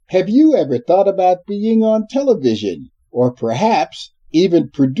Have you ever thought about being on television, or perhaps even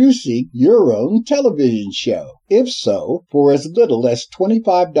producing your own television show? If so, for as little as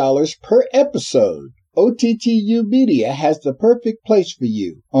 $25 per episode, OTTU Media has the perfect place for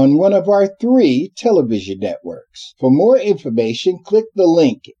you on one of our 3 television networks. For more information, click the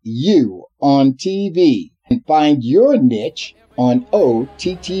link You on TV and find your niche on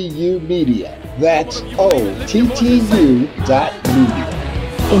OTTU Media. That's OTTU.media.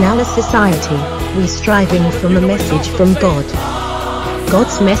 In our society, we're striving from a message from God.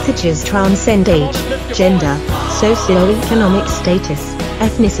 God's messages transcend age, gender, socio-economic status,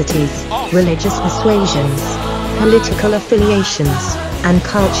 ethnicities, religious persuasions, political affiliations, and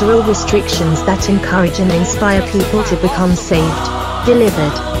cultural restrictions that encourage and inspire people to become saved,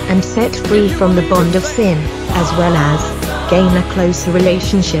 delivered, and set free from the bond of sin, as well as gain a closer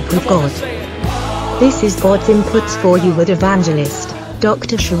relationship with God. This is God's Inputs for You with Evangelist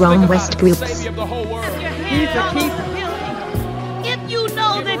Dr. Sharon Westbrooks. He's a keeper. If you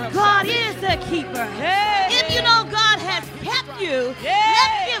know that God is a keeper, if you know God has kept you,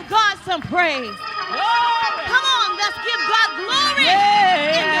 let's give God some praise. Come on, let's give God glory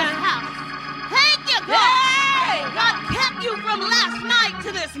in this house. Thank you, God. God kept you from last night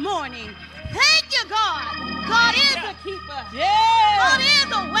to this morning. Thank you, God. God is a keeper. God is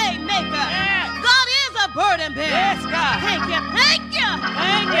a way maker. God is a burden bearer. Yes, God. Thank you. Thank you.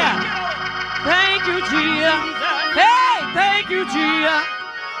 Thank you. Thank you, Jesus. Hey, thank you, Jesus.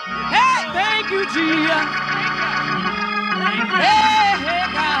 Hey, thank you, Jesus. Hey,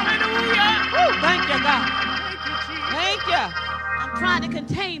 God. Woo, thank you, God. Thank you. I'm trying to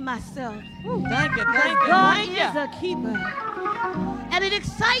contain myself. Thank you, thank you, God thank is you. a keeper. And it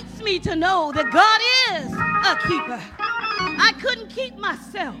excites me to know that God is a keeper. I couldn't keep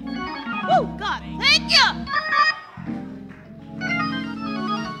myself. Woo, God, thank you.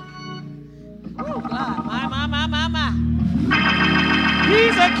 Oh, God. My.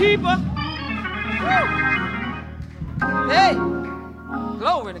 He's a keeper. Woo. Hey.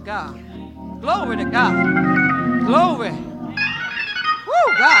 Glory to God. Glory to God. Glory. Woo,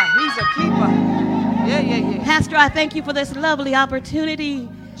 God. He's a keeper. Yeah. Pastor, I thank you for this lovely opportunity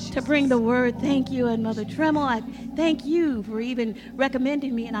to bring the word. Thank you. And Mother Tremel, I thank you for even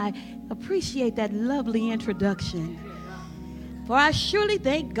recommending me. And I appreciate that lovely introduction. For I surely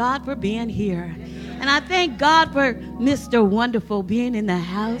thank God for being here. And I thank God for Mr. Wonderful being in the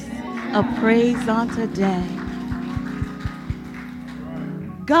house of praise on today.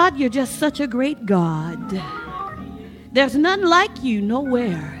 God, you're just such a great God. There's none like you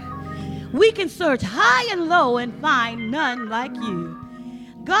nowhere. We can search high and low and find none like you.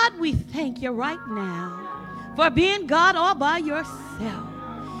 God, we thank you right now for being God all by yourself.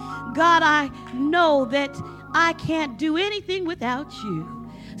 God, I know that I can't do anything without you.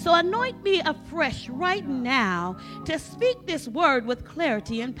 So anoint me afresh right now to speak this word with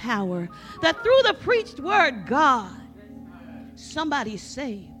clarity and power, that through the preached word, God, somebody's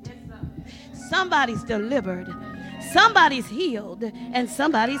saved, somebody's delivered, somebody's healed, and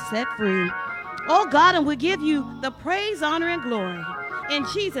somebody's set free. Oh God, and we give you the praise, honor, and glory. In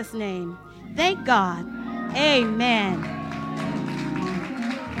Jesus' name, thank God. Amen.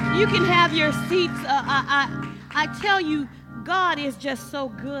 You can have your seats. I tell you, God is just so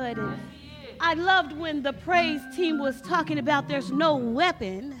good. And I loved when the praise team was talking about there's no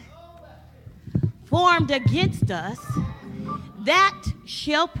weapon formed against us that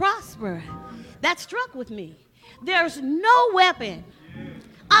shall prosper. That struck with me. There's no weapon.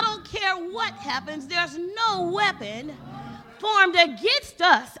 I don't care what happens. There's no weapon formed against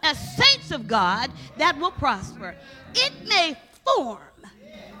us as saints of God that will prosper. It may form,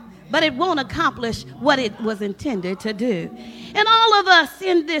 but it won't accomplish what it was intended to do. And all of us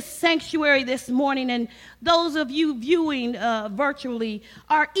in this sanctuary this morning, and those of you viewing virtually,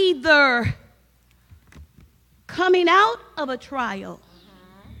 are either coming out of a trial,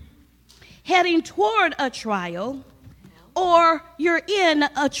 heading toward a trial, or you're in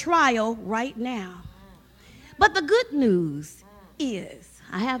a trial right now. But the good news is,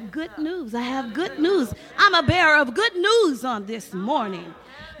 I have good news. I'm a bearer of good news on this morning.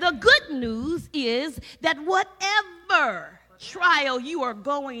 The good news is that whatever trial you are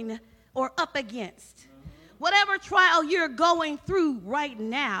going or up against, whatever trial you're going through right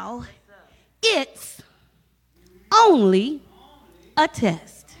now, it's only a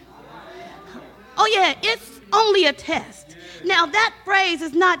test. Oh yeah, it's only a test. Now that phrase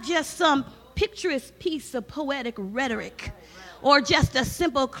is not just some picturesque piece of poetic rhetoric or just a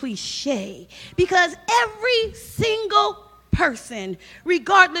simple cliche, because every single person,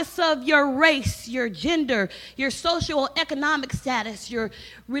 regardless of your race, your gender, your social economic status, your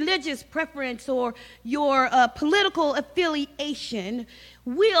religious preference, or your political affiliation,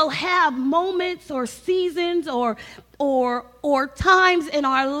 will have moments or seasons or times in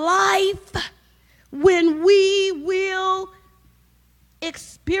our life when we will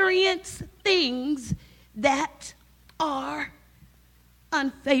experience things that are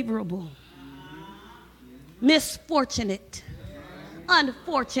unfavorable, misfortunate,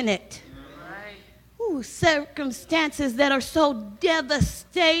 unfortunate. Ooh, circumstances that are so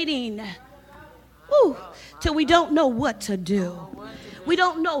devastating. Ooh, till we don't know what to do. We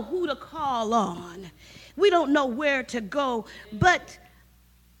don't know who to call on. We don't know where to go. But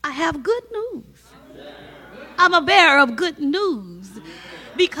I have good news. I'm a bearer of good news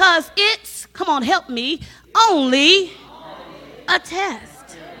because it's, come on, help me, only a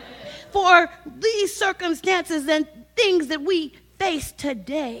test. For these circumstances and things that we face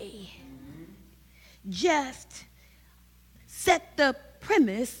today just set the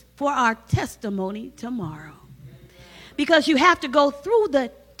premise for our testimony tomorrow. Because you have to go through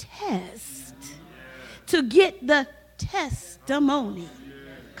the test to get the testimony.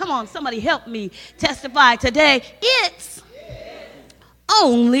 Come on, somebody help me testify today. It's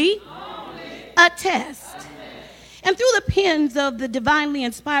only a test. And through the pens of the divinely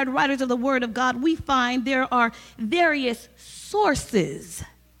inspired writers of the Word of God, we find there are various sources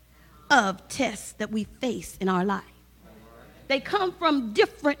of tests that we face in our life. They come from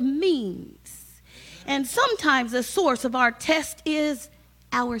different means. And sometimes the source of our test is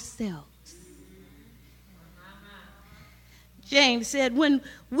ourselves. James said, when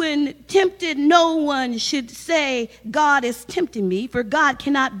tempted, no one should say, God is tempting me, for God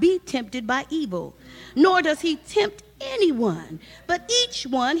cannot be tempted by evil, nor does he tempt anyone. But each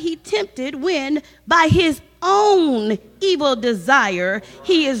one he tempted when by his own evil desire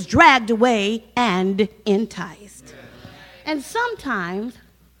he is dragged away and enticed. And sometimes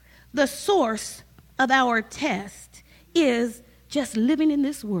the source of our test is just living in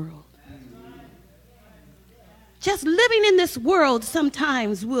this world. Just living in this world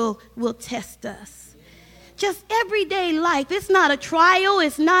sometimes will test us. Just everyday life. It's not a trial.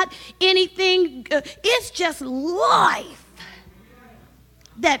 It's not anything. It's just life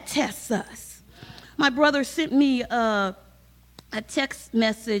that tests us. My brother sent me a text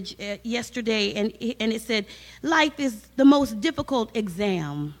message yesterday, and it said, life is the most difficult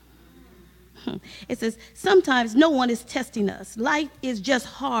exam. It says, sometimes no one is testing us. Life is just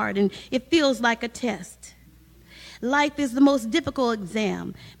hard, and it feels like a test. Life is the most difficult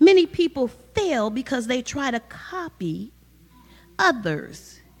exam. Many people fail because they try to copy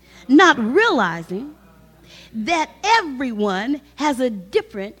others, not realizing that everyone has a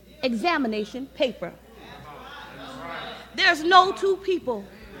different examination paper. There's no two people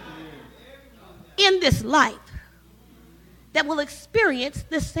in this life that will experience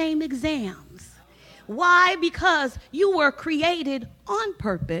the same exams. Why? Because you were created on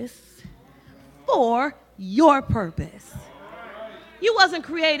purpose for your purpose. You wasn't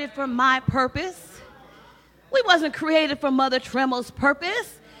created for my purpose. We wasn't created for Mother Tremo's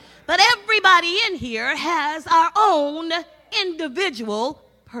purpose. But everybody in here has our own individual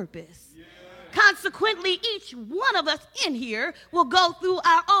purpose. Consequently, each one of us in here will go through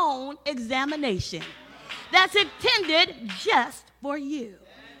our own examination that's intended just for you.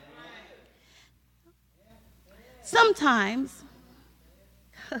 Sometimes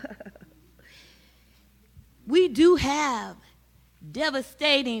we do have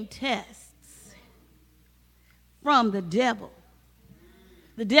devastating tests from the devil.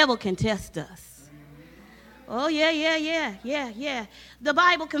 The devil can test us. Oh, yeah. The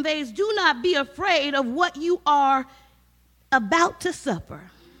Bible conveys, do not be afraid of what you are about to suffer.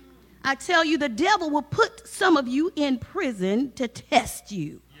 I tell you, the devil will put some of you in prison to test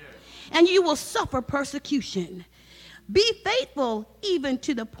you, and you will suffer persecution. Be faithful even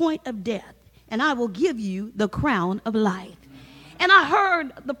to the point of death, and I will give you the crown of life. And I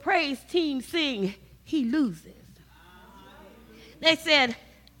heard the praise team sing, He Loses. They said,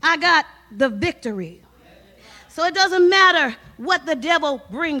 I got the victory. So it doesn't matter what the devil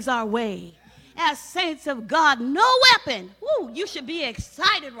brings our way. As saints of God, no weapon, you should be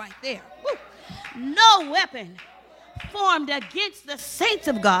excited right there. No weapon formed against the saints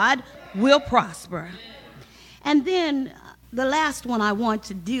of God will prosper. And then the last one I want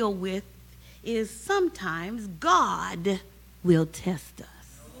to deal with is sometimes God will test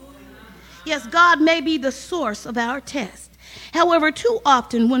us. Yes, God may be the source of our test. However, too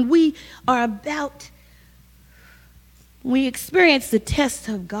often when we experience the tests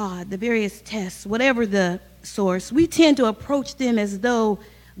of God, the various tests, whatever the source, we tend to approach them as though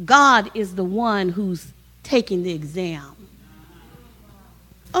God is the one who's taking the exam.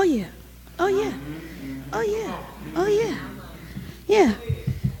 Oh, yeah. Oh, yeah. Oh, yeah. Oh, yeah. Yeah.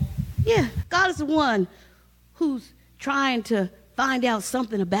 Yeah. God is the one who's trying to find out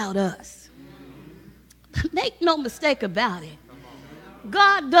something about us. Make no mistake about it.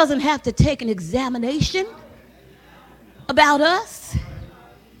 God doesn't have to take an examination about us.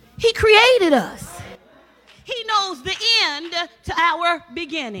 He created us. He knows the end to our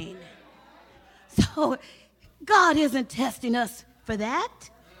beginning. So God isn't testing us for that.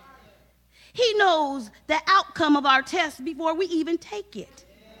 He knows the outcome of our test before we even take it.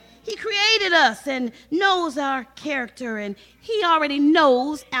 He created us and knows our character, and he already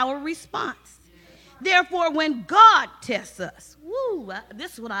knows our response. Therefore, when God tests us,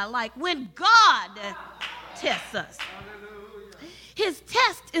 this is what I like, when God tests us, his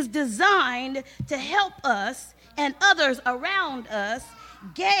test is designed to help us and others around us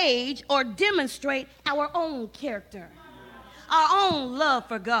gauge or demonstrate our own character, our own love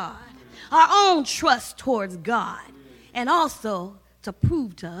for God, our own trust towards God, and also to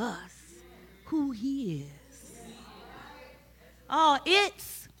prove to us who he is. Oh,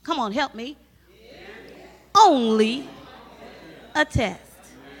 it's, come on, help me, only a test.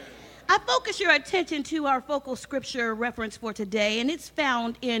 I focus your attention to our focal scripture reference for today, and it's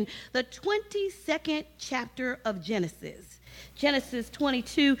found in the 22nd chapter of Genesis. Genesis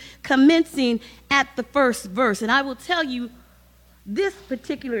 22, commencing at the first verse. And I will tell you, this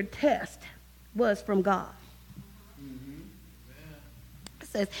particular test was from God. It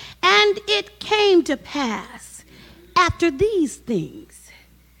says, and it came to pass after these things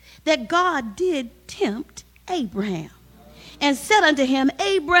that God did tempt Abraham and said unto him,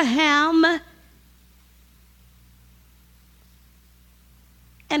 Abraham,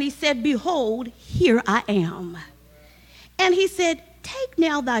 and he said, behold, here I am. And he said, take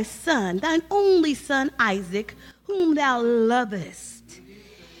now thy son, thine only son Isaac, whom thou lovest,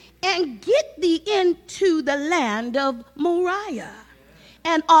 and get thee into the land of Moriah,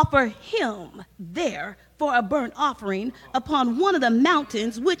 and offer him there for a burnt offering upon one of the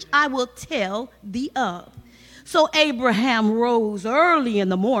mountains which I will tell thee of. So Abraham rose early in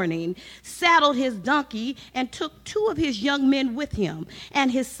the morning, saddled his donkey, and took 2 of his young men with him,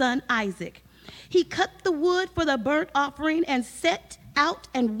 and his son Isaac. He cut the wood for the burnt offering and set out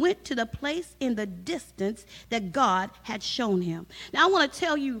and went to the place in the distance that God had shown him. Now I want to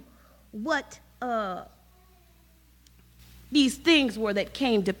tell you what these things were that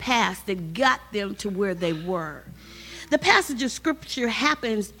came to pass that got them to where they were. The passage of scripture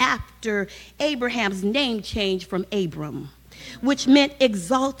happens after Abraham's name change from Abram, which meant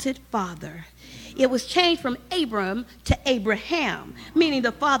exalted father. It was changed from Abram to Abraham, meaning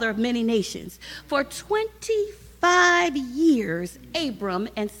the father of many nations. For 25 years, Abram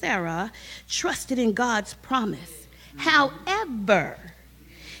and Sarah trusted in God's promise. However,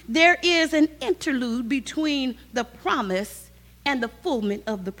 there is an interlude between the promise and the fulfillment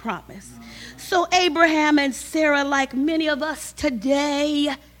of the promise. So Abraham and Sarah, like many of us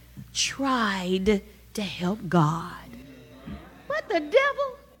today, tried to help God. What the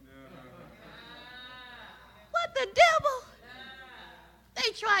devil? What the devil?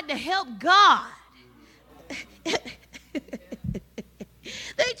 They tried to help God. They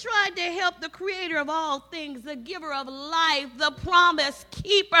tried to help the creator of all things, the giver of life, the promise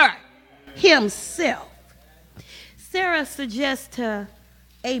keeper himself. Sarah suggests to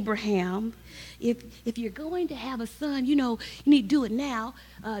Abraham, if you're going to have a son, you need to do it now.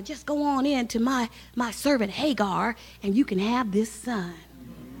 Just go on in to my servant Hagar, and you can have this son.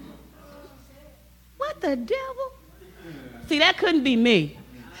 What the devil? See, that couldn't be me.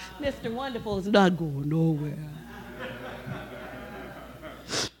 Mr. Wonderful is not going nowhere.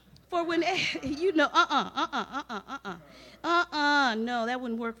 For when, no, that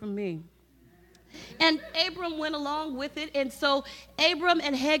wouldn't work for me. And Abram went along with it, and so Abram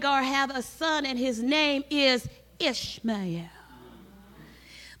and Hagar have a son, and his name is Ishmael.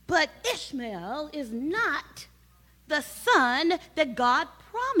 But Ishmael is not the son that God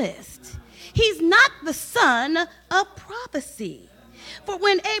promised. He's not the son of prophecy. For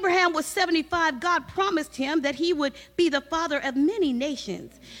when Abraham was 75, God promised him that he would be the father of many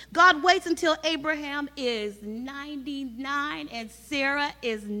nations. God waits until Abraham is 99 and Sarah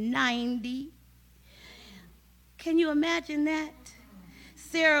is 90. Can you imagine that?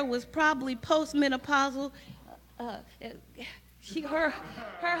 Sarah was probably postmenopausal. Her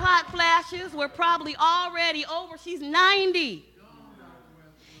hot flashes were probably already over. She's 90.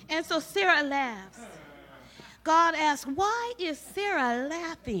 And so Sarah laughs. God asks, why is Sarah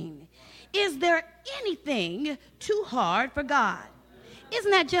laughing? Is there anything too hard for God?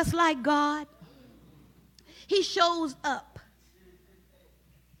 Isn't that just like God? He shows up.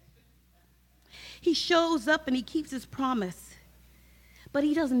 He shows up and he keeps his promise, but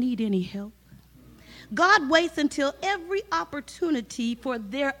he doesn't need any help. God waits until every opportunity for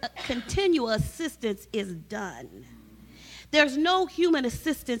their continual assistance is done. There's no human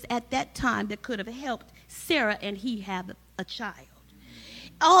assistance at that time that could have helped Sarah and he have a child.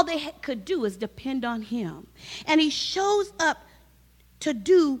 All they could do is depend on him. And he shows up to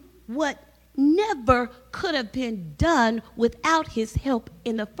do what never could have been done without his help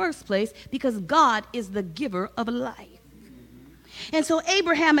in the first place, because God is the giver of life. And so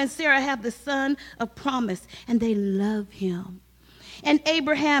Abraham and Sarah have the son of promise, and they love him. And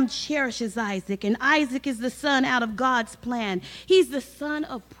Abraham cherishes Isaac, and Isaac is the son out of God's plan. He's the son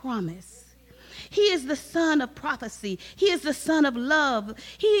of promise. He is the son of prophecy. He is the son of love.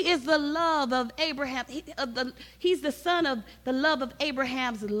 He is the love of Abraham. He's the son of the love of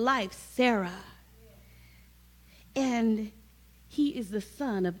Abraham's life, Sarah. And he is the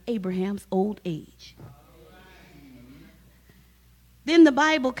son of Abraham's old age. Then the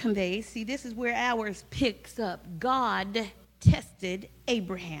Bible conveys, see, this is where ours picks up. God tested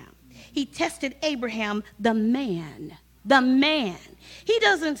Abraham. He tested Abraham, the man. The man. He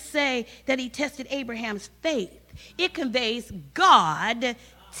doesn't say that he tested Abraham's faith. It conveys God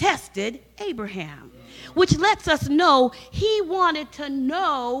tested Abraham, which lets us know he wanted to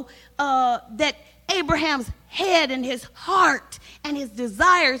know that Abraham's head and his heart and his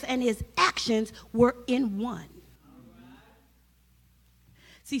desires and his actions were in one.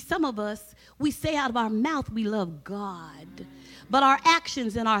 See, some of us, we say out of our mouth we love God, but our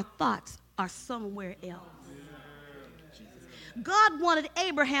actions and our thoughts are somewhere else. God wanted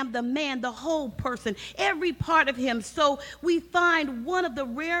Abraham, the man, the whole person, every part of him. So we find one of the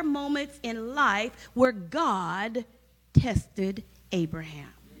rare moments in life where God tested Abraham.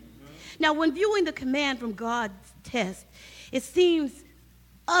 Now, when viewing the command from God's test, it seems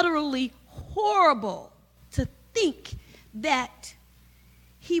utterly horrible to think that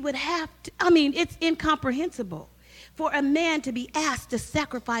he would have to, it's incomprehensible for a man to be asked to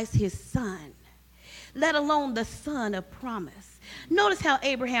sacrifice his son, let alone the son of promise. Notice how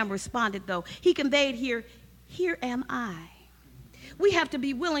Abraham responded, though. He conveyed here am I. We have to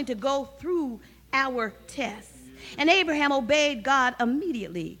be willing to go through our tests. And Abraham obeyed God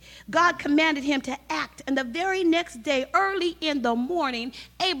immediately. God commanded him to act, and the very next day, early in the morning,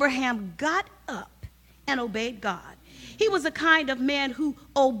 Abraham got up and obeyed God. He was a kind of man who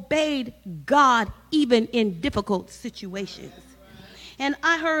obeyed God even in difficult situations. And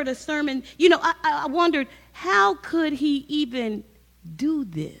I heard a sermon, I wondered, how could he even do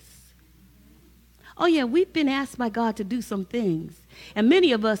this? Oh, yeah, we've been asked by God to do some things. And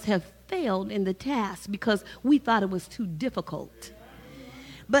many of us have failed in the task because we thought it was too difficult.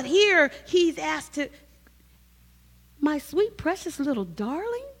 But here he's asked to, my sweet, precious little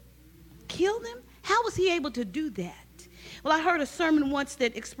darling, kill them? How was he able to do that? Well, I heard a sermon once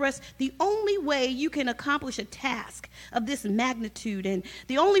that expressed the only way you can accomplish a task of this magnitude and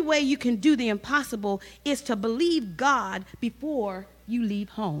the only way you can do the impossible is to believe God before you leave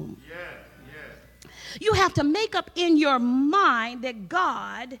home. You have to make up in your mind that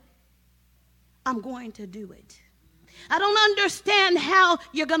God, I'm going to do it. I don't understand how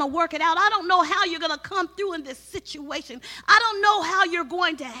you're going to work it out. I don't know how you're going to come through in this situation. I don't know how you're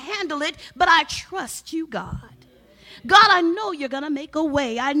going to handle it, but I trust you, God. God, I know you're going to make a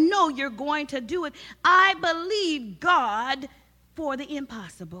way. I know you're going to do it. I believe God for the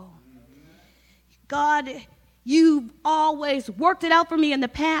impossible. God, you've always worked it out for me in the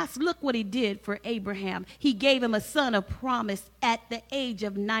past. Look what he did for Abraham. He gave him a son of promise at the age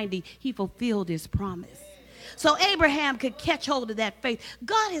of 90. He fulfilled his promise. So Abraham could catch hold of that faith.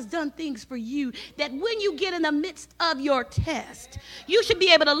 God has done things for you that when you get in the midst of your test, you should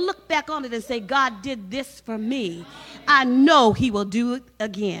be able to look back on it and say, God did this for me. I know he will do it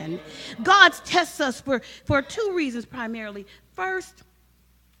again. God tests us for two reasons primarily. First,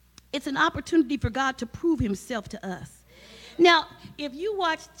 it's an opportunity for God to prove himself to us. Now, if you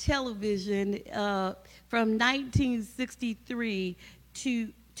watch television from 1963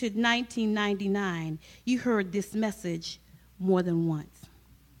 to 1999, you heard this message more than once.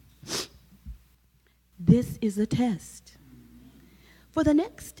 This is a test. For the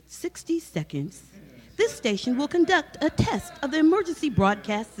next 60 seconds, this station will conduct a test of the emergency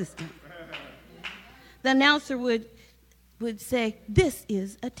broadcast system. The announcer would say, this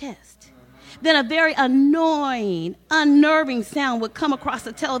is a test. Then a very annoying, unnerving sound would come across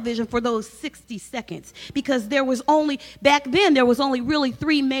the television for those 60 seconds, because back then there was only really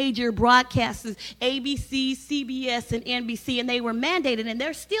 3 major broadcasters, ABC, CBS, and NBC, and they were mandated, and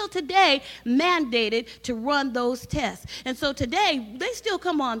they're still today mandated to run those tests. And so today, they still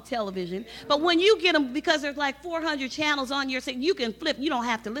come on television, but when you get them, because there's like 400 channels on your thing, you can flip, you don't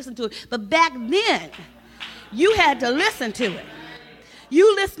have to listen to it. But back then, you had to listen to it.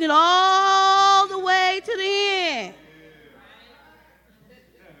 You listening all the way to the end.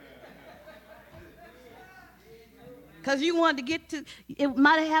 Because you wanted to get to, it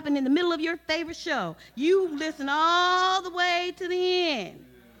might have happened in the middle of your favorite show. You listen all the way to the end.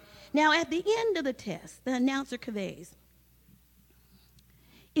 Now, at the end of the test, the announcer conveys,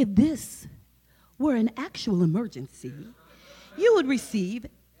 if this were an actual emergency, you would receive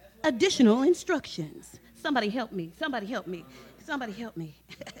additional instructions. Somebody help me. Somebody help me. Somebody help me.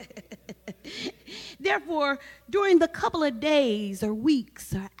 Therefore, during the couple of days or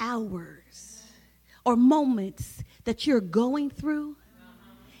weeks or hours or moments that you're going through,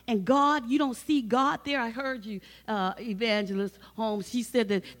 and God, you don't see God there. I heard you, Evangelist Holmes. She said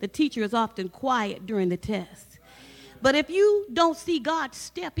that the teacher is often quiet during the test. But if you don't see God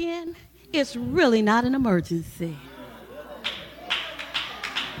step in, it's really not an emergency.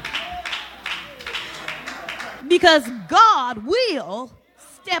 Because God will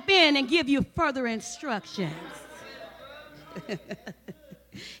step in and give you further instructions.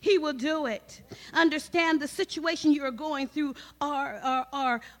 He will do it. Understand the situation you are going through,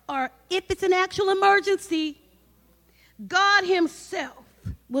 or if it's an actual emergency, God himself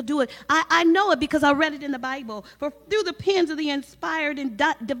will do it. I know it because I read it in the Bible. For through the pens of the inspired and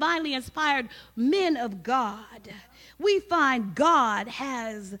divinely inspired men of God, we find God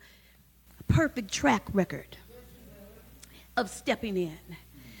has a perfect track record of stepping in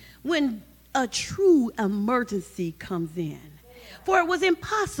when a true emergency comes in. For it was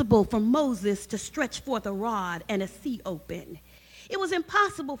impossible for Moses to stretch forth a rod and a sea open. It was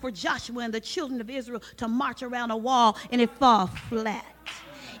impossible for Joshua and the children of Israel to march around a wall and it fall flat.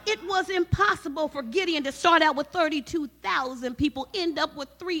 It was impossible for Gideon to start out with 32,000 people, end up with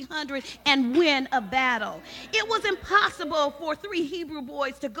 300, and win a battle. It was impossible for 3 Hebrew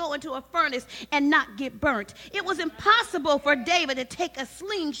boys to go into a furnace and not get burnt. It was impossible for David to take a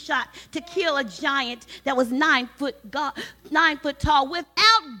slingshot to kill a giant that was 9 foot tall.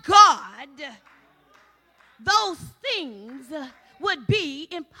 Without God, those things would be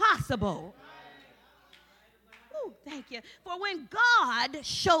impossible. Thank you. For when God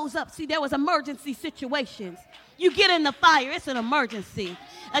shows up, see, there was emergency situations. You get in the fire, it's an emergency.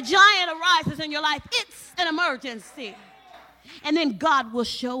 A giant arises in your life, it's an emergency. And then God will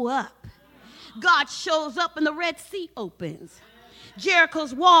show up. God shows up and the Red Sea opens.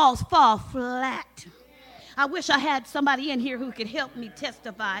 Jericho's walls fall flat. I wish I had somebody in here who could help me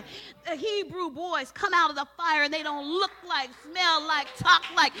testify. The Hebrew boys come out of the fire and they don't look like, smell like, talk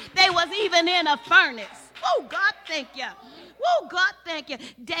like they was even in a furnace. Oh, God, thank you. Oh, God, thank you.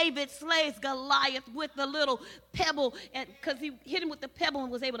 David slays Goliath with the little pebble because he hit him with the pebble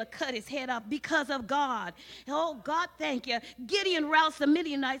and was able to cut his head off because of God. Oh, God, thank you. Gideon routs the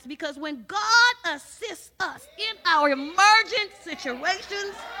Midianites because when God assists us in our emergent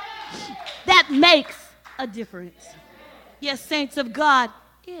situations, that makes a difference. Yes, saints of God,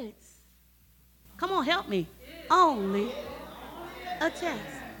 it's, come on, help me, only a test.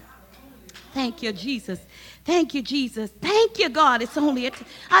 Thank you, Jesus. Thank you, Jesus. Thank you, God. It's only a test.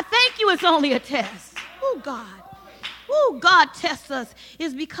 I thank you, it's only a test. Oh, God. Oh, God tests us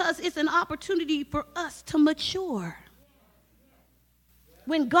is because it's an opportunity for us to mature.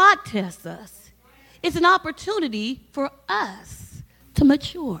 When God tests us, it's an opportunity for us to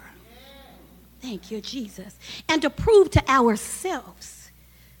mature. Thank you, Jesus. And to prove to ourselves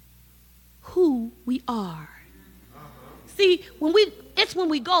who we are. See, it's when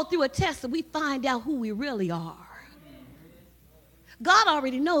we go through a test that we find out who we really are. God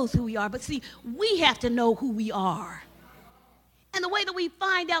already knows who we are, but see, we have to know who we are. And the way that we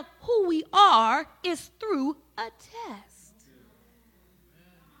find out who we are is through a test.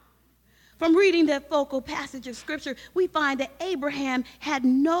 From reading that focal passage of Scripture, we find that Abraham had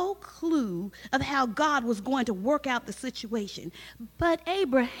no clue of how God was going to work out the situation. But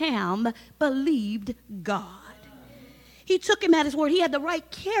Abraham believed God. He took him at his word. He had the right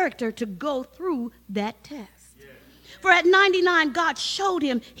character to go through that test. For at 99, God showed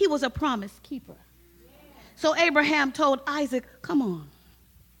him he was a promise keeper. So Abraham told Isaac, come on,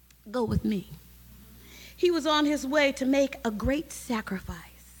 go with me. He was on his way to make a great sacrifice.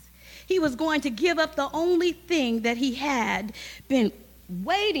 He was going to give up the only thing that he had been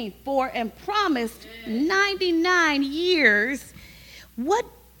waiting for and promised 99 years, what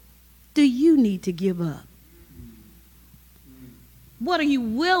do you need to give up? What are you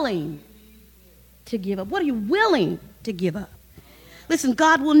willing to give up? What are you willing to give up? Listen,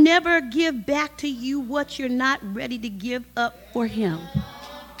 God will never give back to you what you're not ready to give up for him.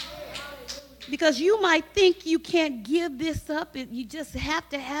 Because you might think you can't give this up. You just have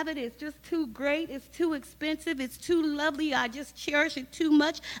to have it. It's just too great. It's too expensive. It's too lovely. I just cherish it too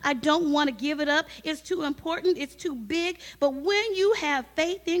much. I don't want to give it up. It's too important. It's too big. But when you have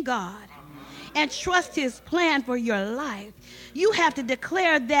faith in God and trust his plan for your life, you have to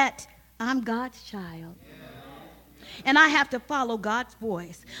declare that I'm God's child. And I have to follow God's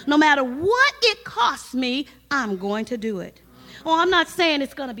voice. No matter what it costs me, I'm going to do it. Oh, I'm not saying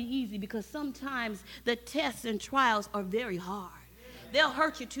it's going to be easy, because sometimes the tests and trials are very hard. They'll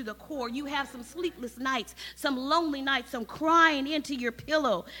hurt you to the core. You have some sleepless nights, some lonely nights, some crying into your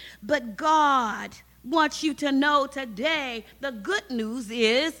pillow. But God wants you to know today the good news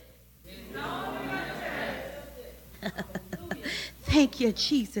is thank you,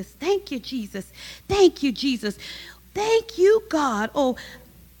 Jesus. Thank you, Jesus. Thank you, Jesus. Thank you, God. Oh,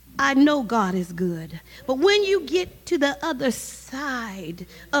 I know God is good. But when you get to the other side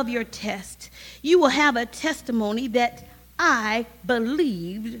of your test, you will have a testimony that I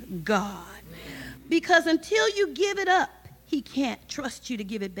believed God. Because until you give it up, he can't trust you to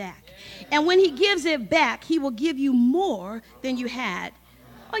give it back. And when he gives it back, he will give you more than you had.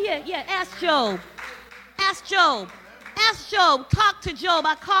 Oh, yeah, ask Job. Ask Job. Ask Job. Talk to Job.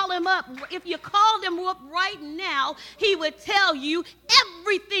 I call him up. If you called him up right now, he would tell you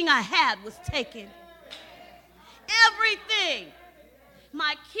everything I had was taken. Everything.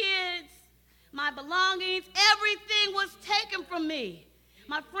 My kids, my belongings, everything was taken from me.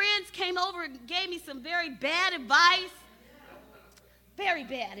 My friends came over and gave me some very bad advice. Very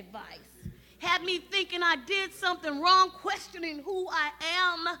bad advice. Had me thinking I did something wrong, questioning who I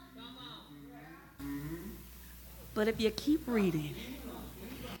am. But if you keep reading,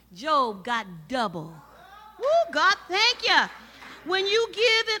 Job got double. Woo, God, thank you. When you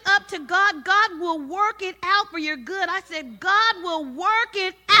give it up to God, God will work it out for your good. I said, God will work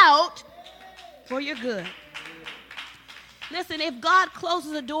it out for your good. Listen, if God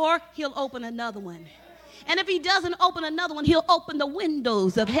closes a door, he'll open another one. And if he doesn't open another one, he'll open the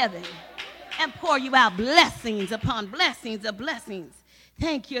windows of heaven and pour you out blessings upon blessings of blessings.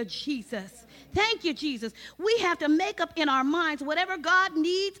 Thank you, Jesus. Thank you, Jesus. We have to make up in our minds, whatever God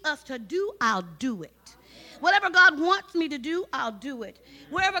needs us to do, I'll do it. Whatever God wants me to do, I'll do it.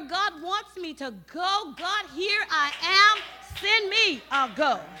 Wherever God wants me to go, God, here I am. Send me, I'll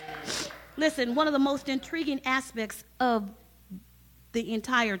go. Listen, one of the most intriguing aspects of the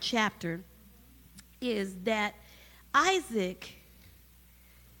entire chapter is that Isaac,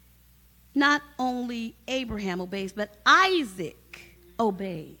 not only Abraham obeys, but Isaac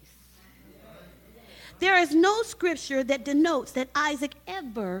obeys. There is no scripture that denotes that Isaac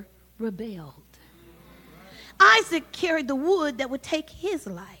ever rebelled. Isaac carried the wood that would take his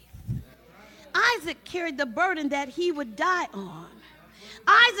life. Isaac carried the burden that he would die on.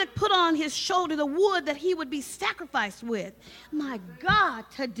 Isaac put on his shoulder the wood that he would be sacrificed with. My God,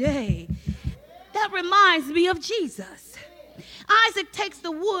 today, that reminds me of Jesus. Isaac takes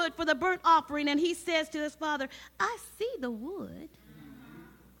the wood for the burnt offering, and he says to his father, I see the wood.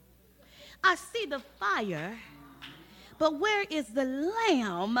 I see the fire, but where is the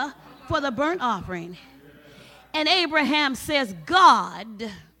lamb for the burnt offering? And Abraham says, God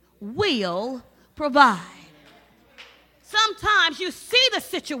will provide. Sometimes you see the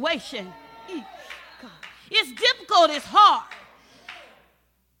situation. It's difficult, it's hard.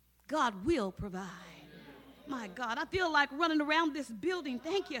 God will provide. My God, I feel like running around this building.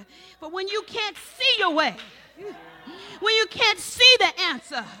 Thank you. But when you can't see your way, when you can't see the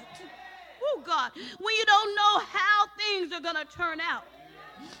answer, oh God, when you don't know how things are going to turn out,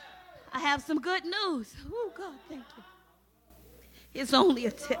 I have some good news. Oh God, thank you. It's only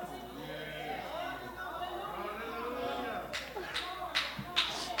a test.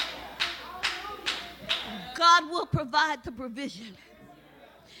 God will provide the provision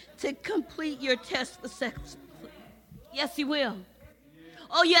to complete your test successfully. Yes, he will.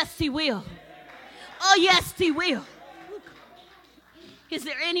 Oh, yes, he will. Oh, yes, he will. Is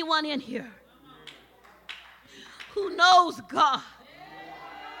there anyone in here who knows God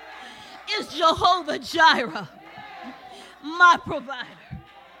is Jehovah Jireh, my provider?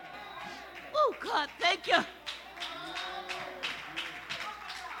 Oh, God, thank you.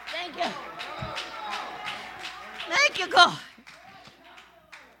 Thank you. Thank you, God.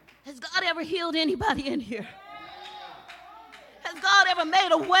 Has God ever healed anybody in here? Has God ever made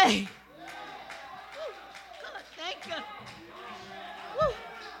a way? Woo, God, thank you. Woo.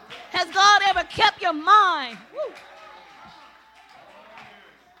 Has God ever kept your mind? Woo.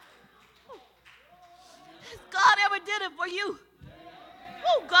 Woo. Has God ever did it for you?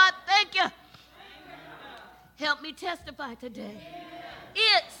 Oh, God, thank you. Help me testify today.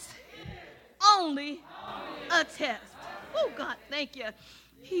 It's only a test. Oh, God, thank you.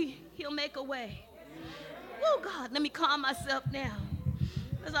 He'll make a way. Oh, God, let me calm myself now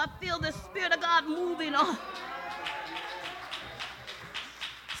as I feel the Spirit of God moving on.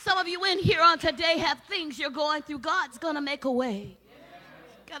 Some of you in here on today have things you're going through. God's going to make a way.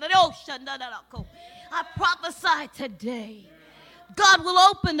 I prophesy today. God will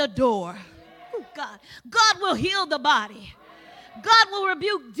open the door. Oh, God. God will heal the body. God will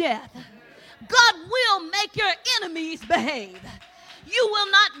rebuke death. God will make your enemies behave. You will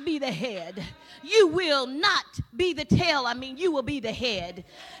not be the head. You will not be the tail. You will be the head.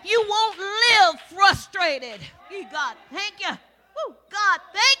 You won't live frustrated. God, thank you. Oh, God,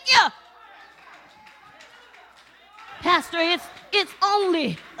 thank you. Pastor, it's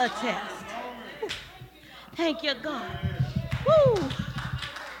only a test. Ooh, thank you, God. Woo.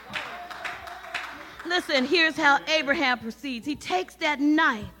 Listen, here's how Abraham proceeds. He takes that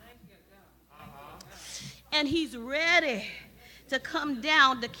knife and he's ready to come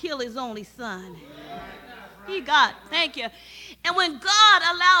down to kill his only son. God, thank you. And when God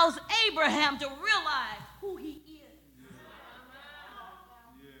allows Abraham to realize who he is,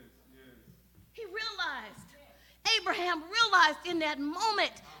 he realized, Abraham realized in that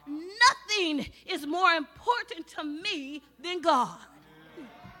moment, nothing is more important to me than God.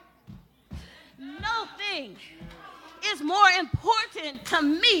 No thing is more important to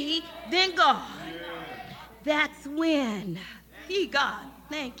me than God. That's when God,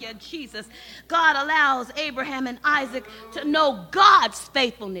 thank you, Jesus. God allows Abraham and Isaac to know God's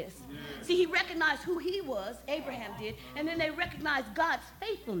faithfulness. See, he recognized who he was, Abraham did, and then they recognized God's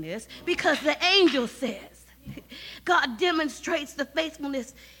faithfulness because the angel says, God demonstrates the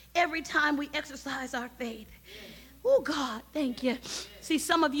faithfulness every time we exercise our faith. Oh, God, thank you. See,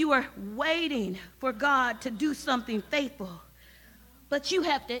 some of you are waiting for God to do something faithful, but you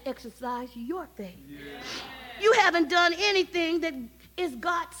have to exercise your faith. You haven't done anything that is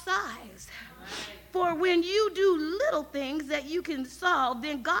God's size. For when you do little things that you can solve,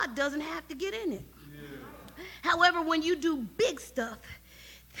 then God doesn't have to get in it. However, when you do big stuff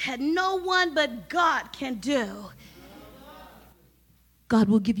that no one but God can do, God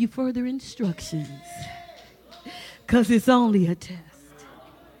will give you further instructions. Because it's only a test.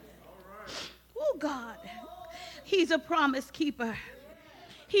 Oh, God. He's a promise keeper.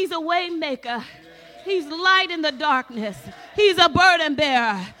 He's a way maker. He's light in the darkness. He's a burden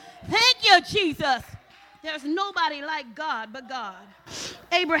bearer. Thank you, Jesus. There's nobody like God but God.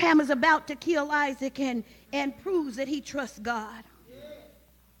 Abraham is about to kill Isaac and proves that he trusts God.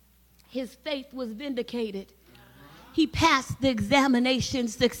 His faith was vindicated. He passed the examination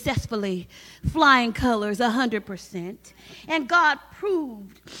successfully, flying colors 100%. And God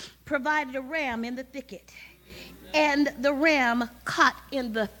provided a ram in the thicket. And the ram caught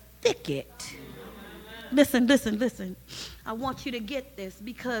in the thicket. Listen, listen, listen. I want you to get this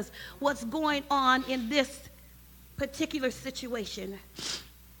because what's going on in this particular situation,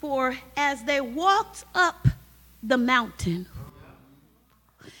 for as they walked up the mountain,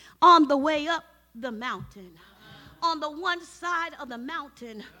 on the way up the mountain, on the one side of the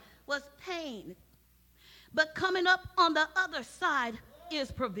mountain was pain, but coming up on the other side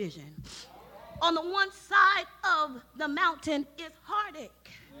is provision. On the one side of the mountain is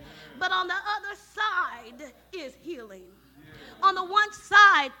heartache, but on the other side is healing. On the one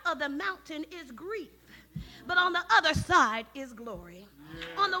side of the mountain is grief, but on the other side is glory.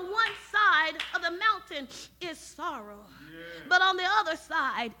 On the one side of the mountain is sorrow, but on the other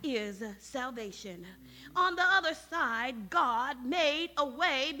side is salvation. On the other side, God made a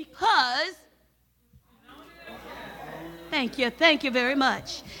way because... Thank you very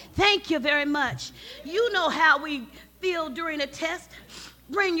much. Thank you very much. You know how we feel during a test.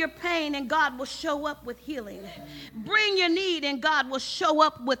 Bring your pain and God will show up with healing. Bring your need and God will show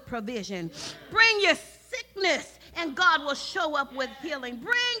up with provision. Bring your sickness and God will show up with healing.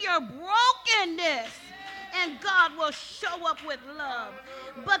 Bring your brokenness and God will show up with love.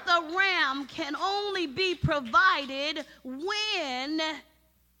 But the ram can only be provided when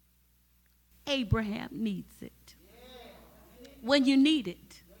Abraham needs it. When you need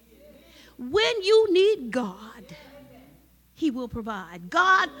it. When you need God, He will provide.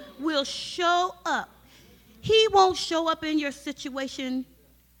 God will show up. He won't show up in your situation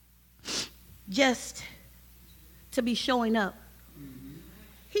just to be showing up.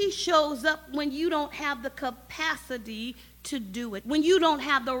 He shows up when you don't have the capacity to do it. When you don't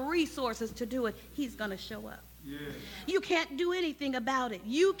have the resources to do it, he's going to show up. Yeah. You can't do anything about it.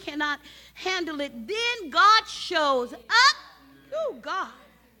 You cannot handle it. Then God shows up. Oh, God.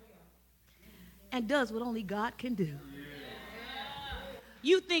 And does what only God can do.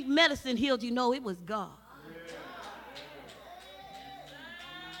 You think medicine healed you. No, it was God.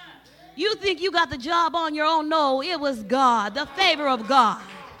 You think you got the job on your own. No, it was God. The favor of God.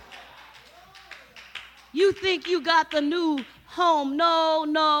 You think you got the new home. No,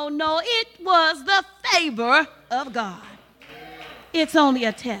 no, no. It was the favor of God. It's only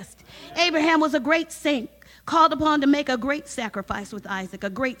a test. Abraham was a great saint, called upon to make a great sacrifice with Isaac, a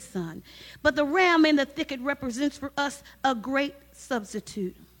great son. But the ram in the thicket represents for us a great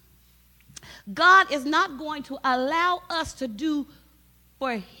substitute. God is not going to allow us to do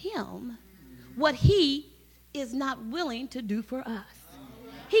for him what he is not willing to do for us.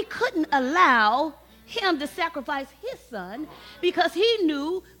 He couldn't allow him to sacrifice his son because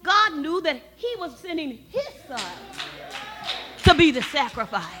God knew that he was sending his son to be the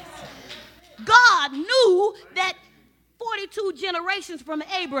sacrifice. God knew that 42 generations from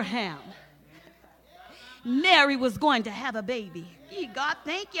Abraham, Mary was going to have a baby. God,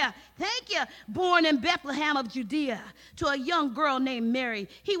 thank you. Thank you. Born in Bethlehem of Judea to a young girl named Mary.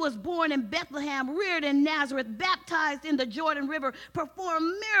 He was born in Bethlehem, reared in Nazareth, baptized in the Jordan River,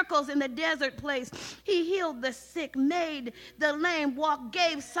 performed miracles in the desert place. He healed the sick, made the lame walk,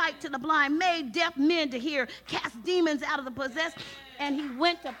 gave sight to the blind, made deaf men to hear, cast demons out of the possessed, and he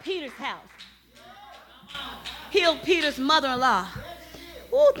went to Peter's house. Healed Peter's mother-in-law.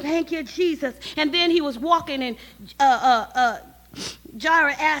 Oh, thank you, Jesus. And then he was walking and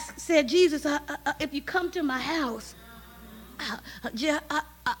Jairus said, Jesus, if you come to my house,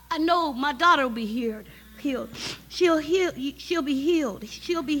 I know my daughter will be healed. She'll be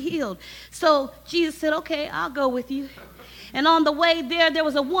healed. So Jesus said, okay, I'll go with you. And on the way there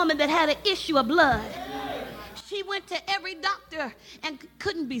was a woman that had an issue of blood. She went to every doctor and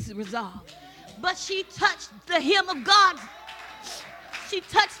couldn't be resolved. But she touched the hem of God. She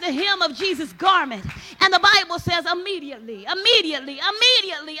touched the hem of Jesus' garment. And the Bible says immediately,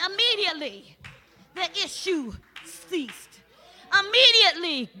 the issue ceased.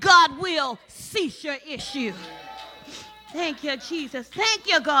 Immediately, God will cease your issue. Thank you, Jesus. Thank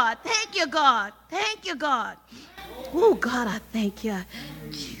you, God. Thank you, God. Thank you, God. Oh, God, I thank you.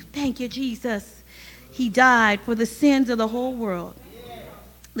 Thank you, Jesus. He died for the sins of the whole world.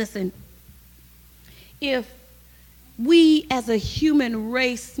 Listen, if we as a human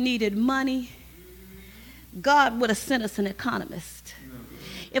race needed money, God would have sent us an economist.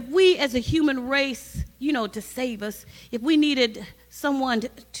 If we as a human race, to save us, if we needed someone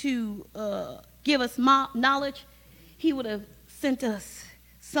to give us knowledge, he would have sent us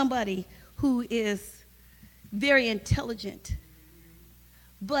somebody who is very intelligent.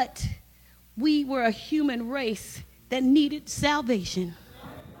 But we were a human race that needed salvation.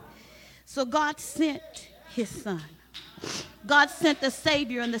 So God sent his son. God sent the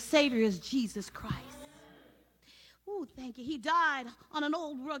Savior, and the Savior is Jesus Christ. Oh, thank you. He died on an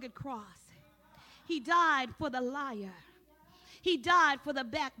old rugged cross. He died for the liar. He died for the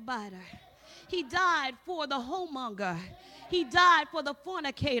backbiter. He died for the homemonger. He died for the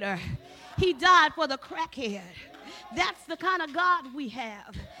fornicator. He died for the crackhead. That's the kind of God we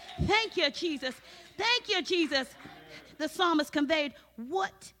have. Thank you, Jesus. Thank you, Jesus. The psalmist conveyed,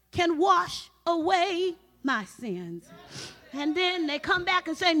 what can wash away my sins? And then they come back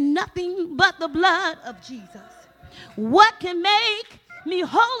and say, nothing but the blood of Jesus. What can make me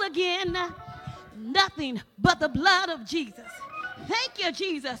whole again? Nothing but the blood of Jesus. Thank you,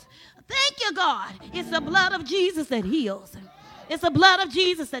 Jesus. Thank you, God. It's the blood of Jesus that heals. It's the blood of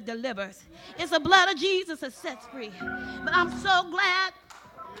Jesus that delivers. It's the blood of Jesus that sets free. But I'm so glad,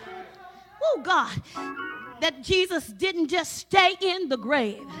 oh God, that Jesus didn't just stay in the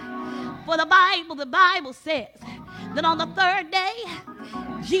grave. For the Bible says that on the third day,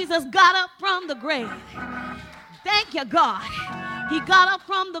 Jesus got up from the grave. Thank you, God. He got up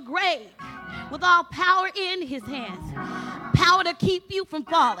from the grave with all power in his hands. Power to keep you from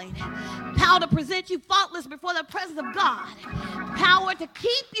falling. Power to present you faultless before the presence of God. Power to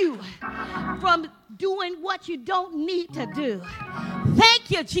keep you from doing what you don't need to do.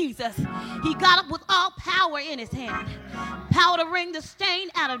 Thank you, Jesus. He got up with all power in his hand. Power to wring the stain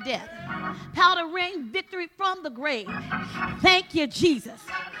out of death. Power to wring victory from the grave. Thank you, Jesus.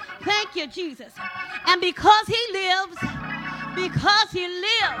 Thank you, Jesus. And because he lives,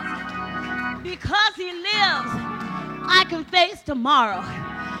 I can face tomorrow.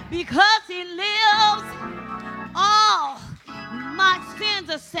 Because he lives, all my sins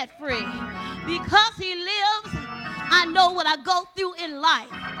are set free. Because he lives, I know what I go through in life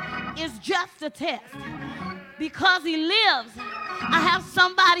is just a test. Because he lives, I have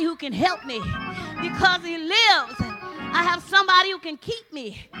somebody who can help me. Because he lives, I have somebody who can keep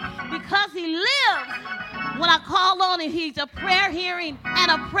me. Because he lives, when I call on him, he's a prayer hearing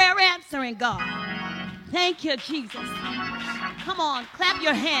and a prayer answering God. Thank you, Jesus. Come on, clap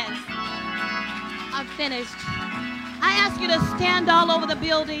your hands. I'm finished. I ask you to stand all over the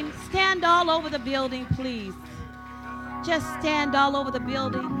building. Stand all over the building, please. Just stand all over the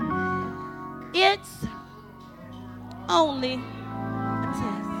building. It's only a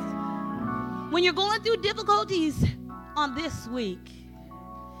test. When you're going through difficulties on this week,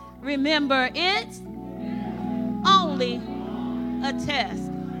 remember it's only a test.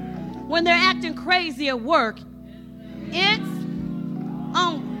 When they're acting crazy at work, it's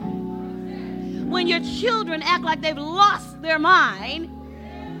only. When your children act like they've lost their mind,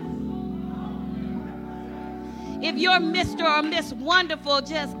 if your Mr. or Miss Wonderful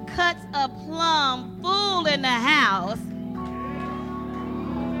just cuts a plum fool in the house,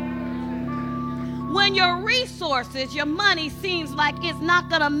 when your resources, your money seems like it's not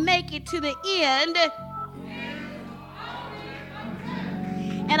going to make it to the end,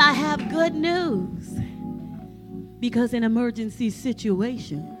 and I have good news, because in emergency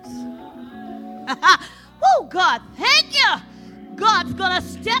situations, oh God, thank you, God's going to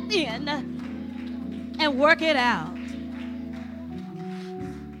step in and work it out.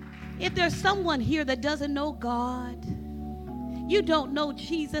 If there's someone here that doesn't know God, you don't know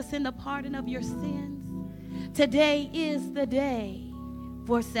Jesus in the pardon of your sins, today is the day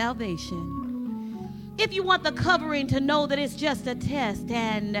for salvation. If you want the covering to know that it's just a test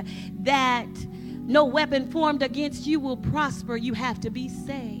and that no weapon formed against you will prosper, you have to be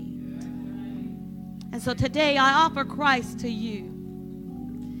saved. And so today I offer Christ to you.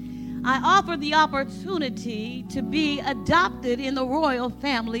 I offer the opportunity to be adopted in the royal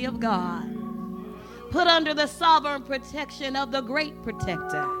family of God, put under the sovereign protection of the great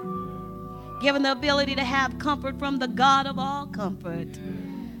protector, given the ability to have comfort from the God of all comfort,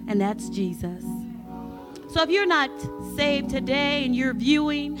 and that's Jesus. So if you're not saved today and you're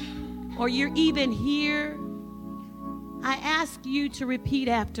viewing or you're even here, I ask you to repeat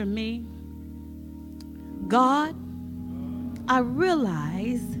after me. God, I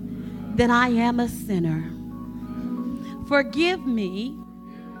realize that I am a sinner. Forgive me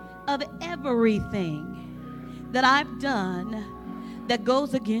of everything that I've done that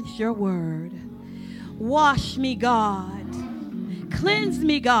goes against your word. Wash me, God. Cleanse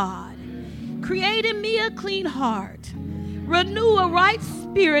me, God. Create in me a clean heart. Renew a right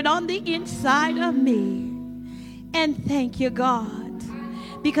spirit on the inside of me. And thank you, God,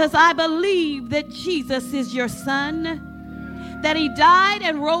 because I believe that Jesus is your son, that he died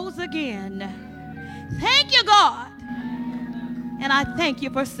and rose again. Thank you, God. And I thank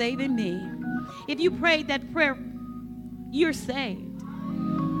you for saving me. If you prayed that prayer, you're saved.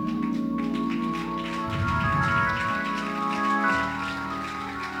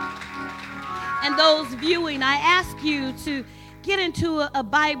 And those viewing, I ask you to get into a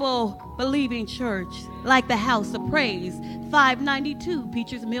Bible-believing church like the House of Praise, 592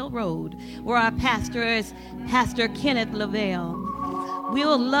 Peaches Mill Road, where our pastor is Pastor Kenneth Lavelle.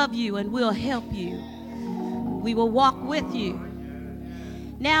 We'll love you and we'll help you. We will walk with you.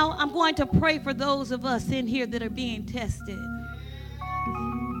 Now, I'm going to pray for those of us in here that are being tested.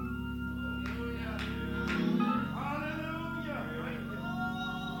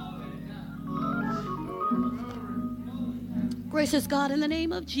 Gracious God, in the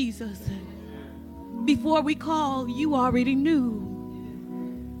name of Jesus, before we call, you already knew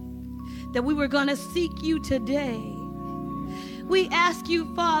that we were going to seek you today. We ask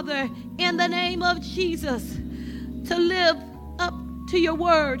you, Father, in the name of Jesus, to live up to your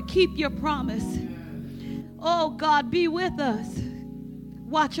word, keep your promise. Oh God, be with us.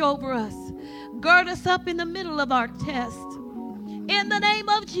 Watch over us. Gird us up in the middle of our test. In the name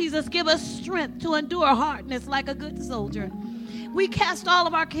of Jesus, give us strength to endure hardness like a good soldier. We cast all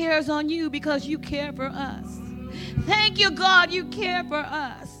of our cares on you because you care for us. Thank you, God, you care for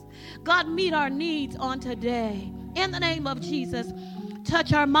us. God, meet our needs on today. In the name of Jesus,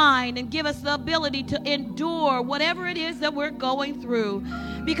 touch our mind and give us the ability to endure whatever it is that we're going through.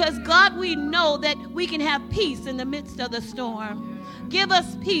 Because, God, we know that we can have peace in the midst of the storm. Give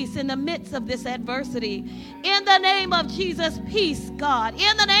us peace in the midst of this adversity. In the name of Jesus, peace, God.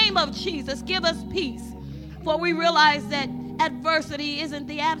 In the name of Jesus, give us peace. For we realize that adversity isn't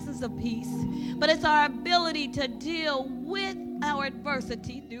the absence of peace, but it's our ability to deal with our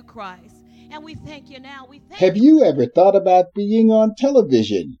adversity through Christ. And we thank you now. Have you ever thought about being on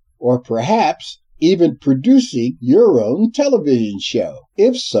television, or perhaps even producing your own television show?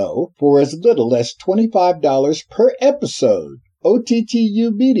 If so, for as little as $25 per episode,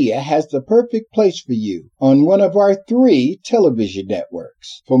 OTTU Media has the perfect place for you on one of our 3 television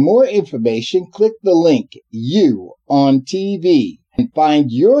networks. For more information, click the link You on TV and find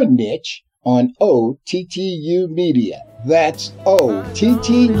your niche on OTTU Media. That's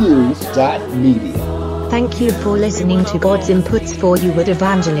OTTU.media. Thank you for listening to God's Inputs for You with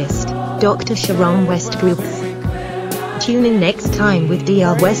Evangelist Dr. Sharon Westbrooks. Tune in next time with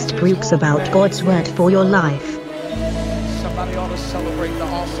Dr. Westbrooks about God's Word for your life. Somebody ought to celebrate the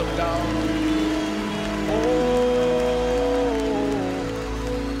awesome God.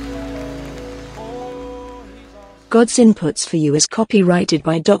 God's Inputs for You is copyrighted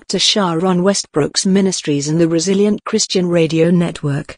by Dr. Sharon Westbrooks Ministries and the Resilient Christian Radio Network.